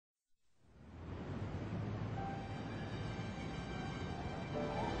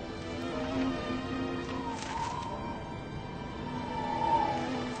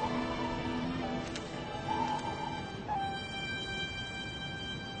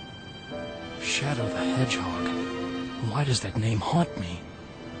Shadow the Hedgehog. Why does that name haunt me?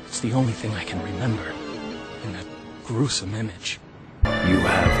 It's the only thing I can remember. And that gruesome image. You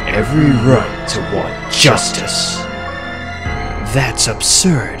have every right to want justice. That's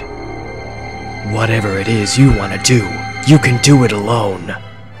absurd. Whatever it is you want to do, you can do it alone.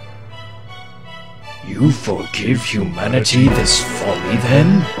 You forgive humanity this folly,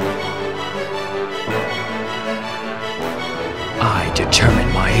 then? I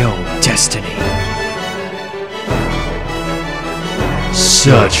determine my own destiny.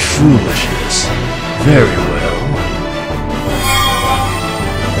 Such foolishness. Very well.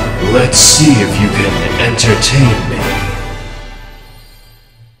 Let's see if you can entertain me.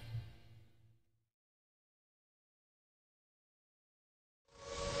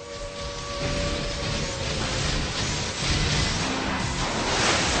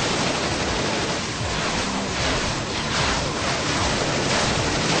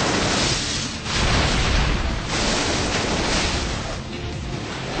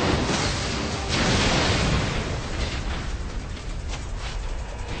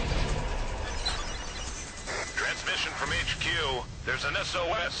 Transmission from HQ. There's an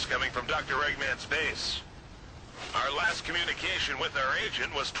SOS coming from Dr. Eggman's base. Our last communication with our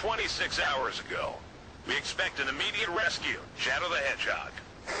agent was 26 hours ago. We expect an immediate rescue. Shadow the Hedgehog.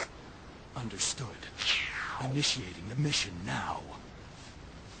 Understood. Initiating the mission now.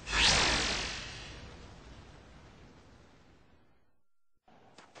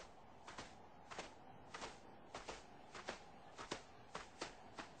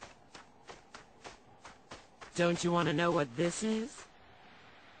 Don't you want to know what this is?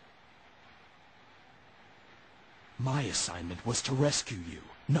 My assignment was to rescue you,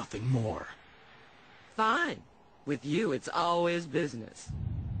 nothing more. Fine. With you, it's always business.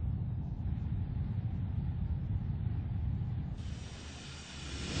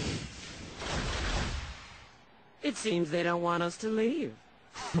 It seems they don't want us to leave.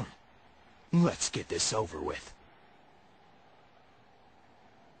 Let's get this over with.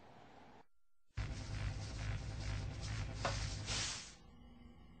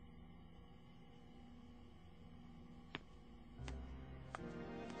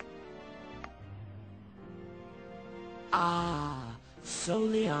 Ah,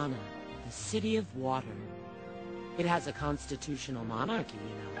 Soliana, the city of water. It has a constitutional monarchy,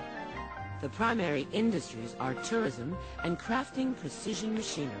 you know. The primary industries are tourism and crafting precision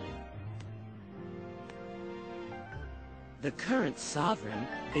machinery. The current sovereign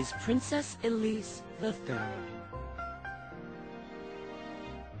is Princess Elise III.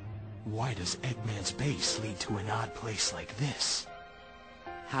 Why does Eggman's base lead to an odd place like this?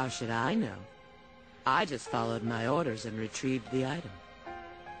 How should I know? I just followed my orders and retrieved the item.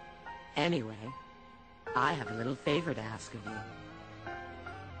 Anyway, I have a little favor to ask of you.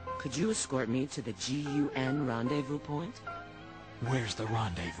 Could you escort me to the GUN rendezvous point? Where's the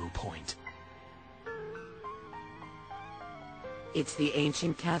rendezvous point? It's the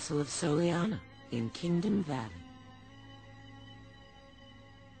ancient castle of Soliana in Kingdom Valley.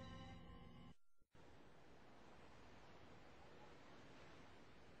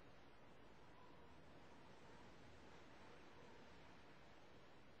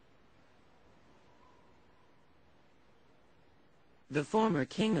 The former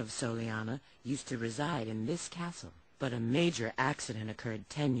king of Soliana used to reside in this castle, but a major accident occurred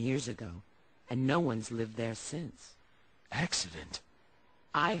 10 years ago, and no one's lived there since. Accident?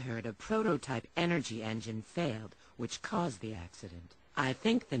 I heard a prototype energy engine failed, which caused the accident. I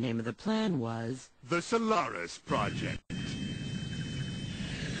think the name of the plan was... the Solaris Project.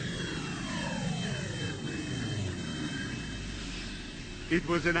 It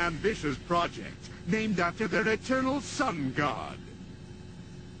was an ambitious project, named after their eternal sun god.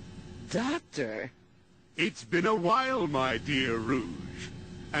 Doctor! It's been a while, my dear Rouge.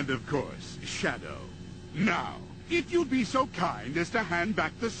 And of course, Shadow. Now, if you'd be so kind as to hand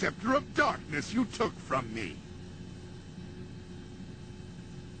back the Scepter of Darkness you took from me.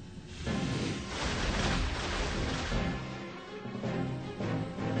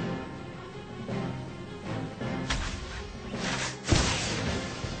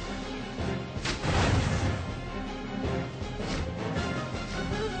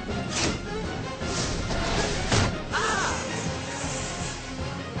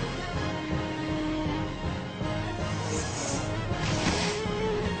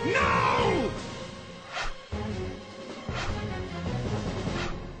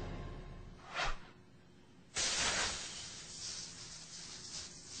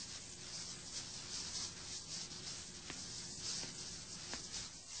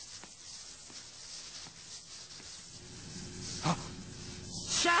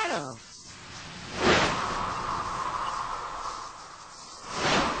 Shadow!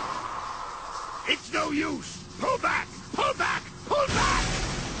 no use! Pull back! Pull back! Pull back!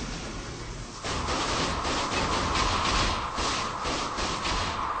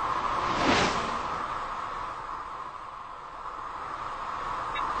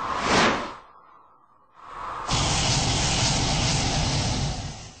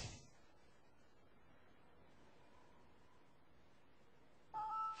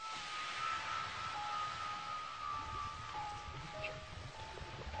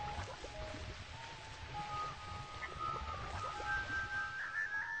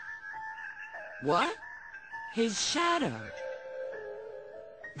 What? His shadow.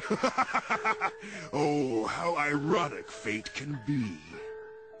 Oh, how ironic fate can be.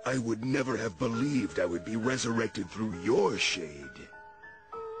 I would never have believed I would be resurrected through your shade.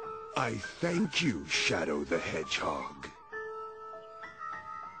 I thank you, Shadow the Hedgehog.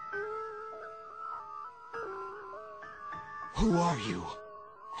 Who are you?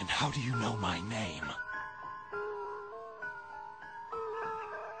 And how do you know my name?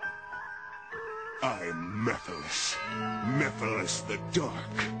 I'm Mephiles. Mephiles the Dark.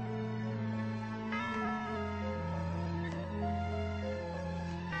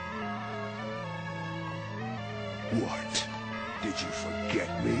 What? Did you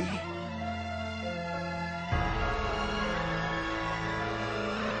forget me?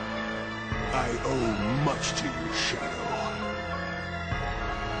 I owe much to you, Shadow.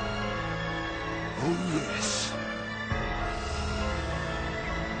 Oh, yes.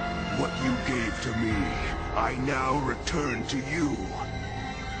 What you gave to me, I now return to you.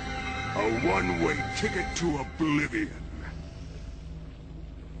 A one-way ticket to oblivion.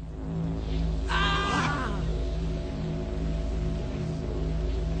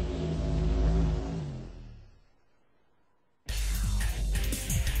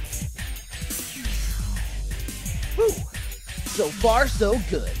 Whew. So far, so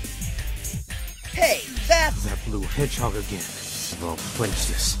good. Hey, that's... That blue hedgehog again. Well, flinch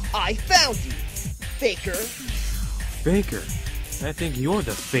this. I found you, Faker. Faker, I think you're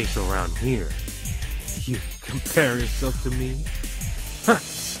the fake around here. You compare yourself to me? Huh.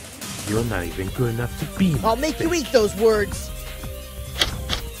 You're not even good enough to be I'll make you eat those words.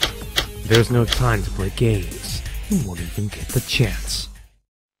 There's no time to play games. You won't even get the chance.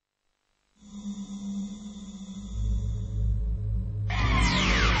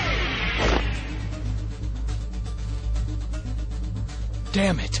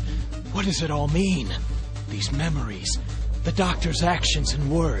 Damn it! What does it all mean? These memories, the doctor's actions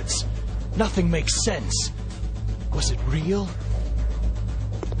and words. Nothing makes sense. Was it real?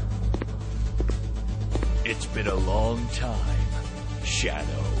 It's been a long time,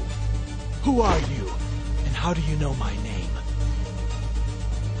 Shadow. Who are you? And how do you know my name?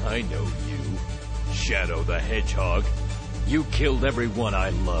 I know you, Shadow the Hedgehog. You killed everyone I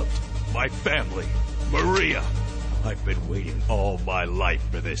loved. My family, Maria. I've been waiting all my life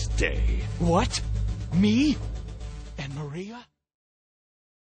for this day. What? Me? And Maria?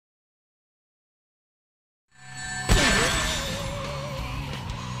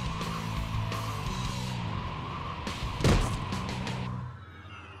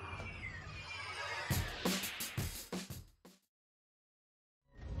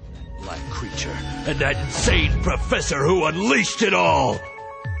 Black creature, and that insane professor who unleashed it all!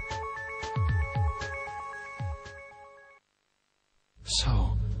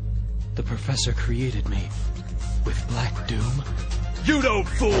 So, the professor created me with Black Doom? You don't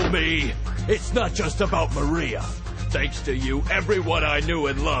fool me! It's not just about Maria. Thanks to you, everyone I knew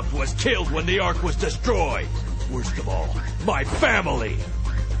and loved was killed when the Ark was destroyed. Worst of all, my family.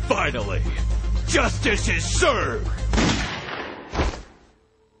 Finally, justice is served!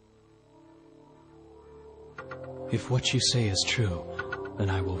 If what you say is true, then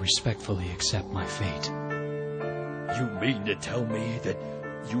I will respectfully accept my fate. You mean to tell me that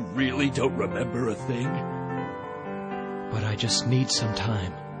you really don't remember a thing? But I just need some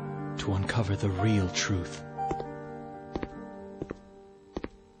time to uncover the real truth.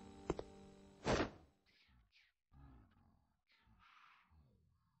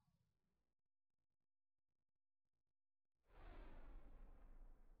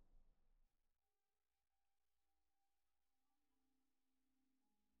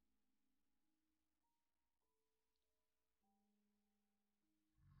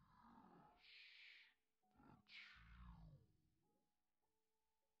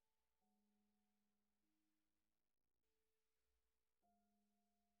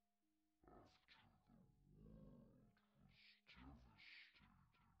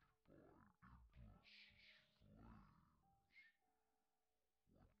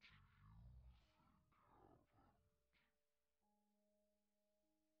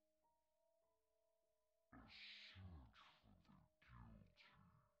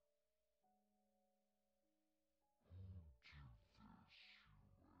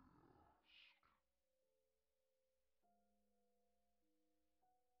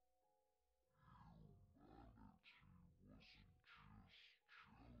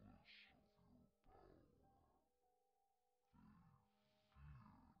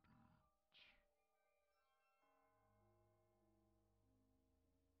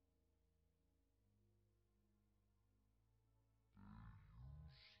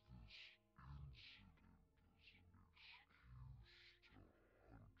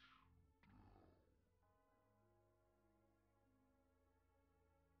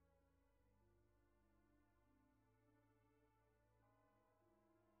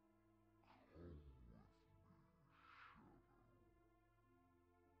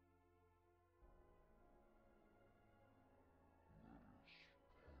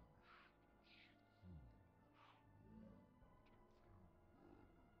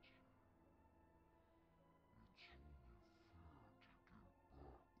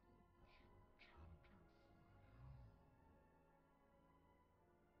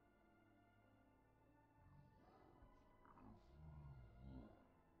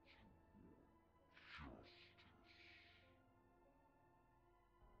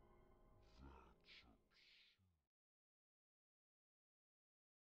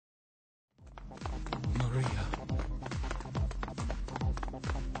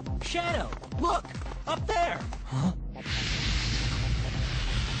 Shadow, look! Up there! Huh?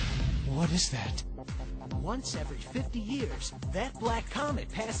 What is that? Once every 50 years, that black comet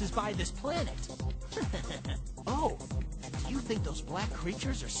passes by this planet. Oh, do you think those black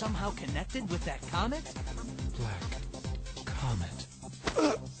creatures are somehow connected with that comet? Black comet.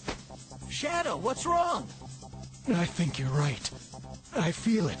 Shadow, what's wrong? I think you're right. I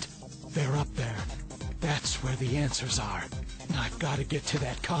feel it. They're up there. That's where the answers are. I've got to get to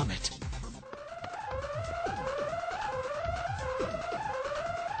that comet.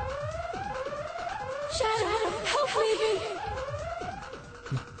 Shadow, help me!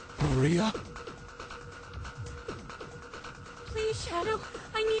 Maria? Please, Shadow,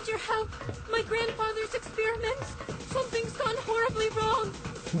 I need your help. My grandfather's experiments. Something's gone horribly wrong.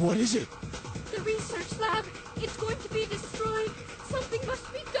 What is it? The research lab. It's going to be destroyed. Something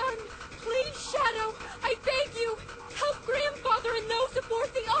must be done. Please, Shadow, I beg you. Help Grandfather and those aboard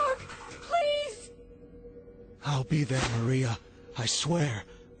the Ark. Please. I'll be there, Maria. I swear.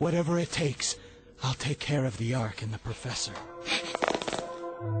 Whatever it takes. I'll take care of the Ark and the Professor.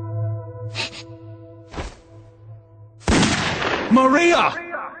 Maria!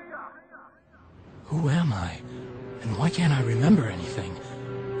 Who am I? And why can't I remember anything?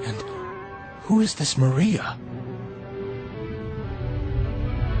 And who is this Maria?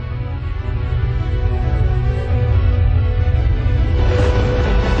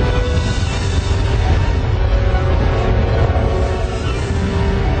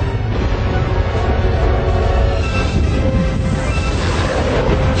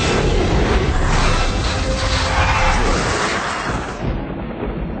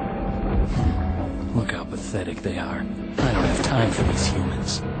 Look how pathetic they are. I don't have time for these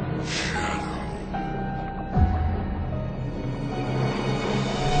humans.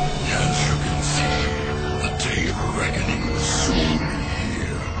 As you can see, the day of reckoning is soon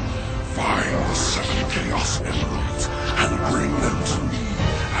here. Find the 7 Chaos Emeralds and bring them to me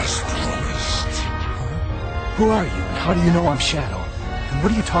as promised. Who are you, and how do you know I'm Shadow? And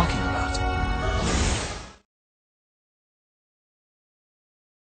what are you talking about?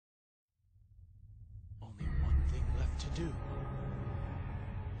 Only one thing left to do.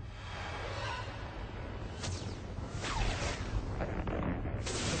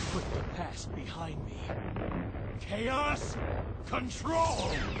 To put the past behind me. Chaos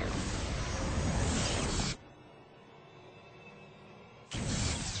Control!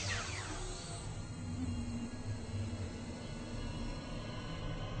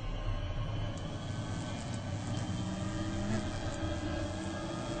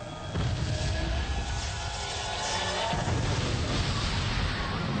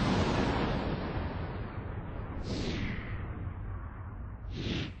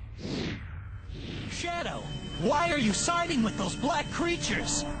 Shadow, why are you siding with those black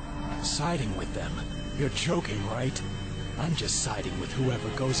creatures? Siding with them? You're joking, right? I'm just siding with whoever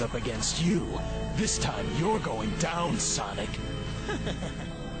goes up against you. This time you're going down, Sonic.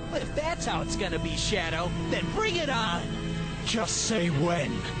 But if that's how it's gonna be, Shadow, then bring it on! Just say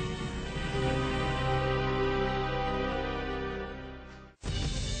when.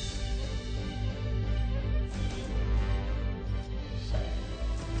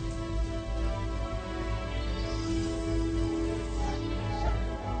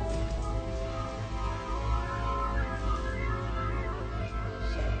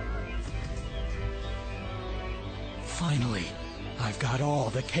 Finally, I've got all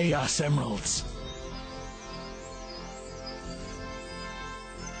the Chaos Emeralds.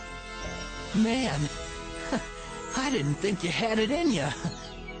 Man, I didn't think you had it in you.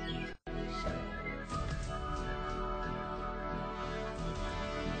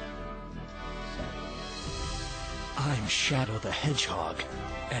 I'm Shadow the Hedgehog,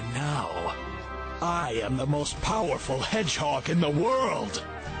 and now I am the most powerful hedgehog in the world.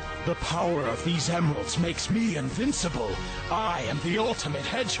 The power of these emeralds makes me invincible. I am the ultimate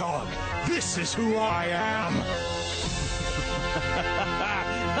hedgehog. This is who I am.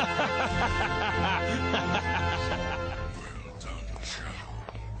 Well done, Shadow.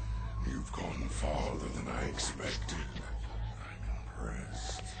 You've gone farther than I expected. I'm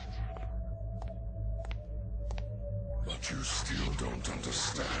impressed. But you still don't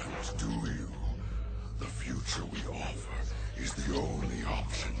understand, do you? The future we offer is the only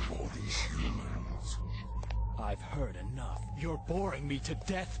option for these humans. I've heard enough. You're boring me to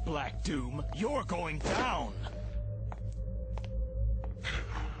death, Black Doom. You're going down.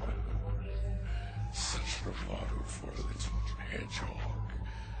 Such bravado for a little hedgehog.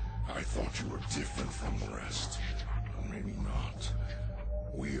 I thought you were different from the rest, but maybe not.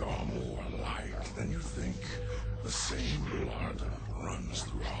 We are more alike than you think. The same blood, runs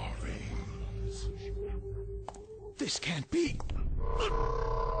through our veins. This can't be.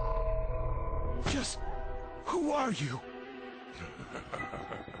 Just... who are you?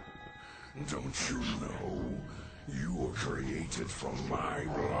 Don't you know? You were created from my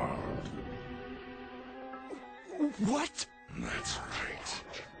blood. What? That's right.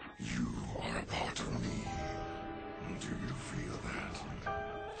 You are a part of me. Do you feel that?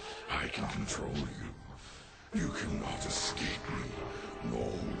 I can control you. You cannot escape me,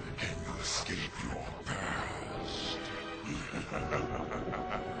 nor can you escape your past.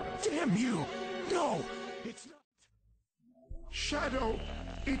 Damn you! No! It's not... Shadow,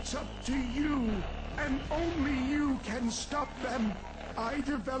 it's up to you, and only you can stop them. I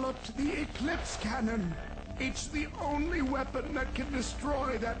developed the Eclipse Cannon. It's the only weapon that can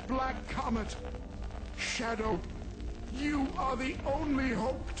destroy that black comet. Shadow, you are the only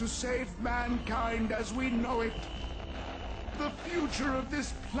hope to save mankind as we know it. The future of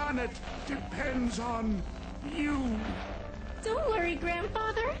this planet depends on you. Don't worry,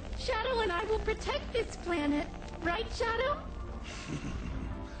 Grandfather. Shadow and I will protect this planet. Right, Shadow?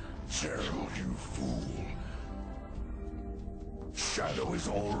 Gerald, you fool. Shadow is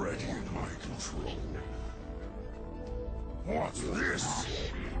already in my control. What's this?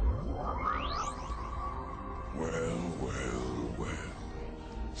 Well.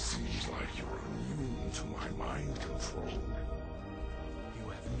 Seems like you're immune to my mind control. You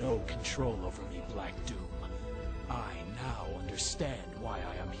have no control over me, Black Doom. I now understand why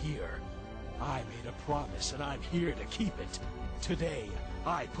I am here. I made a promise and I'm here to keep it. Today,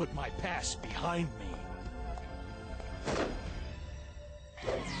 I put my past behind me.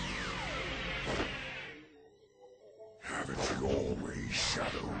 Haven't you always,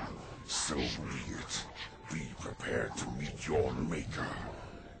 Shadow? So be it. Be prepared to meet your maker.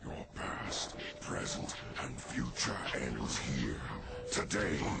 Your past, present, and future ends here.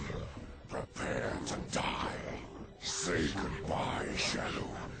 Today, prepare to die. Say goodbye, Shadow,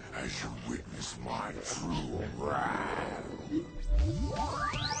 as you witness my true wrath.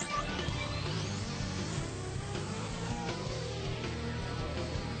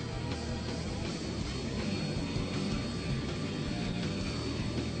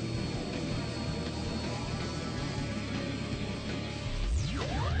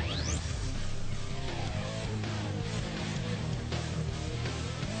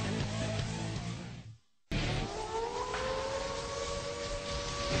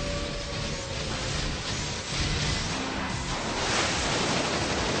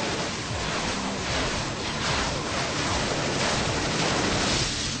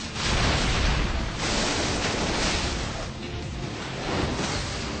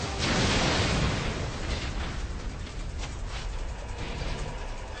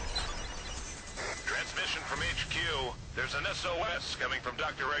 There's an SOS coming from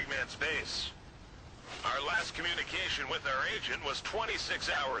Dr. Eggman's base. Our last communication with our agent was 26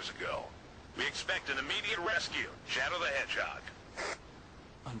 hours ago. We expect an immediate rescue. Shadow the Hedgehog.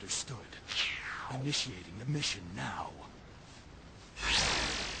 Understood. Initiating the mission now.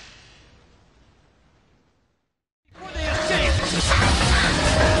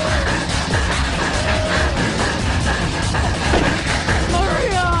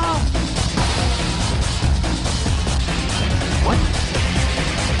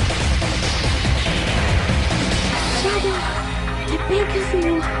 I beg of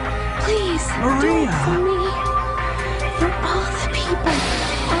you, please, do it for me. For all the people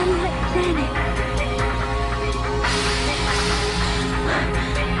on that planet.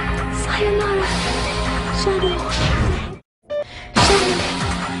 Sayonara, Shadow. Shadow,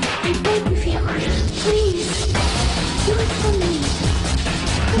 I beg of you, please, do it for me.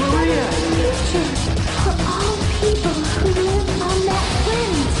 For the future, for all people who live on that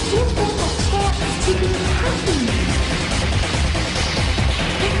planet, give them a chance to be happy.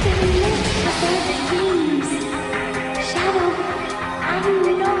 Shadow, I know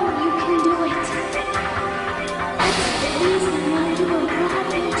you can do it. That's the reason